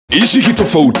Ishi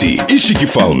kitofauti, ishi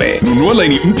kifalme. Nunua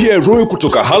laini mpya ya Royal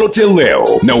kutoka Halotel leo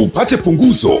na upate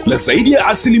punguzo la zaidi ya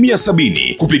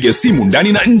 70% kupiga simu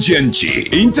ndani na nje ya nchi.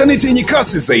 Internet yenye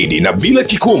kasi zaidi na bila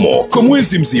kikomo kwa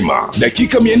mwezi mzima.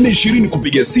 Dakika 420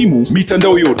 kupiga simu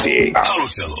mitandao yote.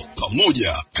 Halotel,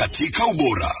 pamoja katika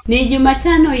ubora. Ni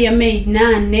Jumatano ya Mei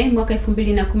 8 mwaka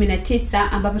 2019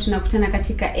 ambapo tunakutana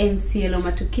katika MCL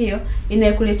Matukio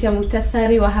inayokuletea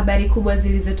muhtasari wa habari kubwa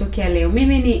zilizotokea leo.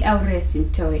 Mimi ni Auresi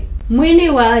Mtoe. Mwili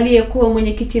wa aliyekuwa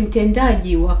mwenyekiti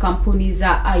mtendaji wa kampuni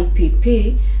za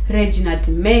IPP Reginald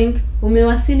Mengi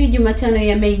umewasili Jumatano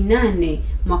ya Mei 8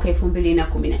 mwaka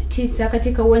 2019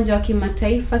 katika Uwanja wa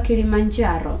Kimataifa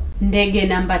Kilimanjaro. Ndege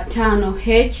namba 5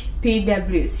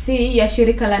 HPWC ya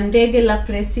shirika la ndege la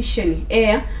Precision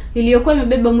Air iliyokuwa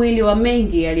imebeba mwili wa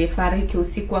Mengi aliyefariki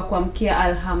usiku wa kuamkia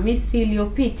Alhamisi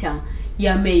iliyopita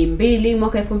ya Mei 2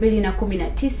 mwaka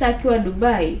 2019 akiwa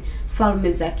Dubai,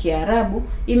 Falme za Kiarabu,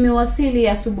 imewasili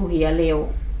asubuhi ya leo.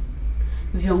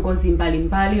 Viongozi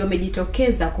mbalimbali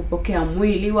wamejitokeza kupokea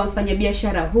mwili wa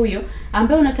mfanyabiashara huyo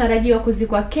ambaye unatarajiwa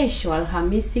kuzikwa kesho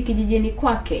Alhamisi kijijini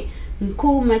kwake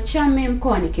Mkuu Machame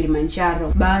mkoani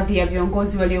Kilimanjaro. Baadhi ya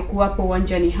viongozi waliokuwapo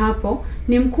uwanjani hapo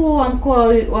ni mkuu wa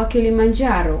mkoa wa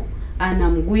Kilimanjaro Ana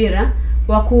Mgwira,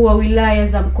 wakuu wa wilaya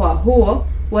za mkoa huo,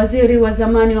 waziri wa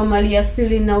zamani wa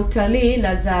maliasili na utalii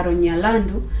Lazaro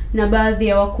Nyalandu na baadhi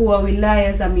ya wakuu wa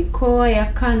wilaya za mikoa ya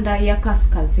Kanda ya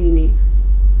Kaskazini.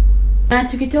 Na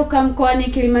tukitoka mkoani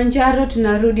Kilimanjaro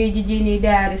tunarudi jijini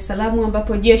Dar es Salaam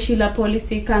ambapo Jeshi la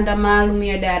Polisi Kanda Maalumu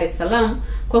ya Dar es Salaam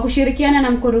kwa kushirikiana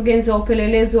na mkurugenzi wa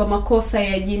upelelezi wa makosa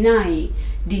ya jinai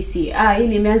DCI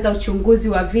limeanza uchunguzi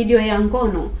wa video ya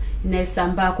ngono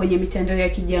inayosambaa kwenye mitandao ya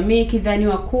kijamii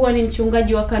kidhaniwa kuwa ni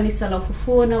mchungaji wa Kanisa la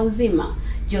Ufufuo na Uzima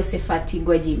Josephat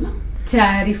Gwajima.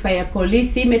 Taarifa ya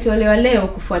polisi imetolewa leo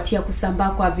kufuatia kusambaa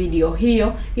kwa video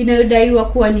hiyo inayodaiwa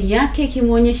kuwa ni yake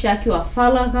ikimuonyesha akiwa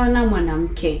faragha na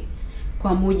mwanamke.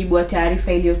 Kwa mujibu wa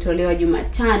taarifa iliyotolewa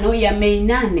Jumatano ya Mei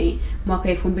 8 mwaka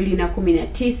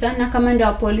 2019 na kamanda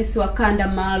wa polisi wa Kanda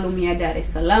Maalumu ya Dar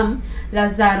es Salaam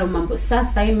Lazaro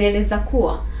Mambosasa, imeeleza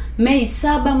kuwa Mei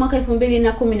 7 mwaka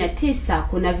 2019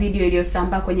 kuna video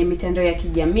iliyosambaa kwenye mitandao ya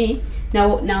kijamii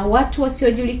na watu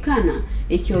wasiojulikana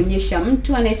ikionyesha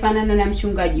mtu anayefanana na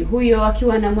mchungaji huyo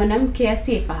akiwa na mwanamke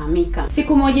asiyefahamika.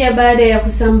 Siku moja baada ya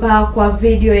kusambaa kwa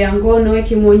video ya ngono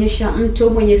ikimuonyesha mtu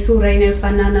mwenye sura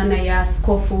inayofanana na ya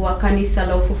askofu wa Kanisa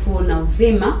la Ufufuo na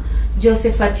Uzima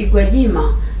Josephat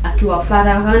Gwajima akiwa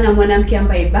faragha na mwanamke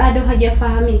ambaye bado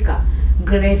hajafahamika,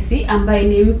 Grace ambaye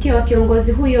ni mke wa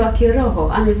kiongozi huyo wa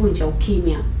kiroho amevunja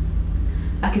ukimya.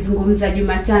 Akizungumza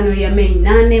Jumatano ya Mei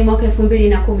 8 mwaka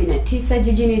 2019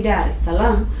 jijini Dar es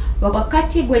Salaam,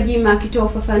 wakati Gwajima akitoa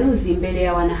ufafanuzi mbele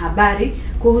ya wanahabari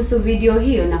kuhusu video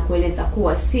hiyo na kueleza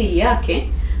kuwa si yake,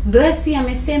 Grace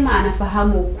amesema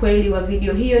anafahamu ukweli wa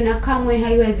video hiyo na kamwe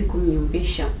haiwezi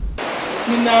kumyumbisha.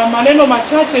 Nina maneno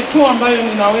machache tu ambayo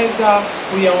ninaweza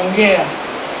kuyaongea.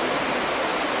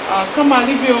 Kama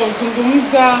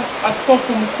alivyozungumza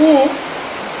askofu mkuu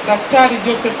Daktari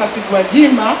Josephat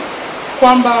Gwajima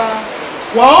kwamba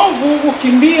waovu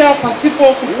hukimbia pasipo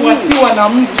kufuatiwa na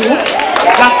mtu,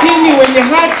 lakini wenye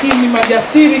haki ni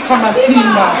majasiri kama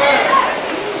simba.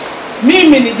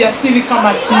 Mimi ni jasiri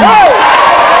kama simba.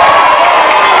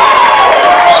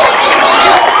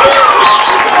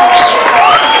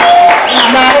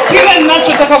 Na kile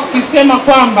ninachotaka kukisema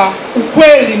kwamba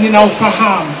ukweli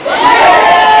ninaufahamu.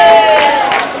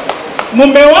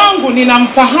 Mume wangu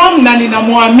ninamfahamu na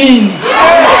ninamwamini.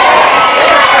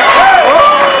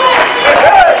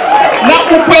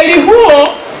 Na ukweli huo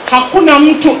hakuna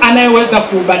mtu anayeweza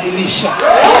kuubadilisha.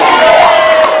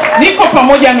 Niko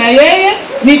pamoja na yeye,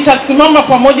 nitasimama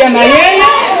pamoja na yeye,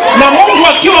 na Mungu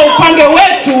akiwa upande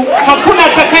wetu hakuna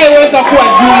atakayeweza kuwa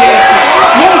juu yetu.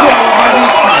 Mungu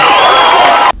awabariki.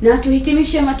 Na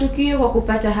tuhitimishe matukio kwa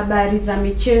kupata habari za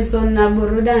michezo na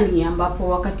burudani ambapo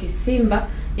wakati Simba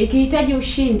ikihitaji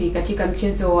ushindi katika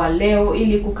mchezo wa leo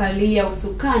ili kukalia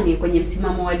usukani kwenye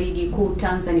msimamo wa Ligi Kuu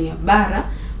Tanzania Bara,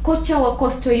 kocha wa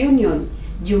Coastal Union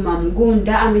Juma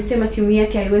Mgunda amesema timu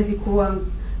yake haiwezi kuwa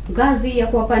ngazi ya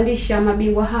kuwapandisha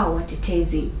mabingwa hao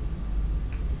watetezi.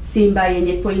 Simba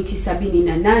yenye pointi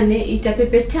 78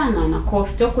 itapepetana na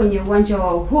Coastal kwenye Uwanja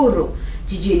wa Uhuru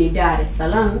jijini Dar es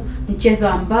Salaam, mchezo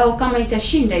ambao kama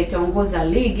itashinda itaongoza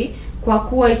ligi kwa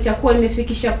kuwa itakuwa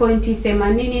imefikisha pointi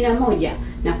 81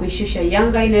 na kuishusha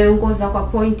Yanga inayoongoza kwa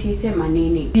pointi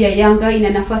 80. Pia Yanga ina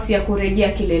nafasi ya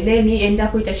kurejea kileleni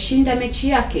endapo itashinda mechi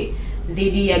yake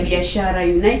dhidi ya Biashara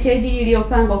United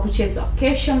iliyopangwa kuchezwa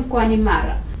kesho mkoani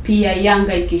Mara. Pia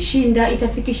Yanga ikishinda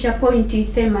itafikisha pointi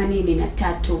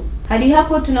 83. Hadi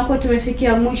hapo tunakuwa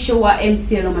tumefikia mwisho wa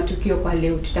MCL Matukio kwa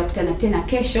leo. Tutakutana tena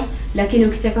kesho, lakini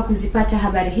ukitaka kuzipata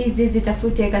habari hizi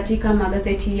zitafute katika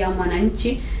magazeti ya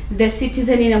Mwananchi, The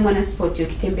Citizen na Mwanasport.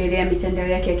 Ukitembelea mitandao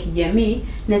yake ya kijamii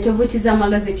na tovuti za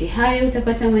magazeti hayo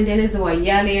utapata mwendelezo wa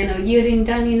yale yanayojiri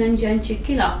ndani na nje ya nchi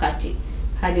kila wakati.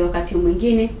 Hadi wakati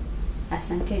mwingine,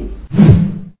 asanteni.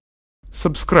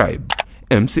 Subscribe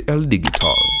MCL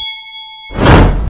Digital.